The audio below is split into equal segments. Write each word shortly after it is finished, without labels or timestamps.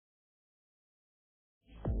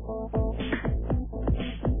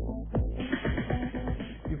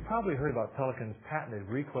You've probably heard about Pelican's patented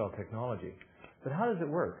recoil technology, but how does it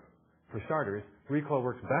work? For starters, recoil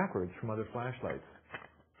works backwards from other flashlights.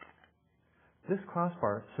 This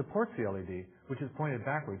crossbar supports the LED, which is pointed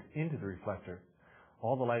backwards into the reflector.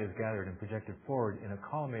 All the light is gathered and projected forward in a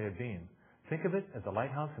collimated beam. Think of it as a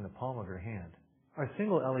lighthouse in the palm of your hand. Our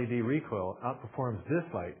single LED recoil outperforms this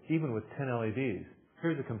light even with 10 LEDs.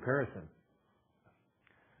 Here's a comparison.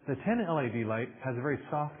 The 10 LED light has a very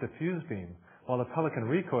soft diffuse beam, while the Pelican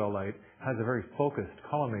recoil light has a very focused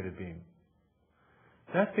collimated beam.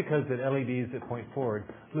 That's because that LEDs that point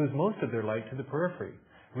forward lose most of their light to the periphery.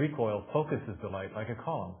 Recoil focuses the light like a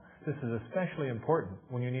column. This is especially important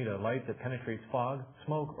when you need a light that penetrates fog,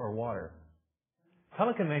 smoke, or water.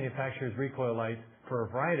 Pelican manufactures recoil lights for a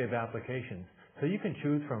variety of applications, so you can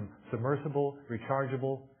choose from submersible,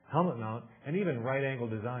 rechargeable, helmet mount, and even right-angle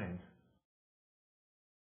designs.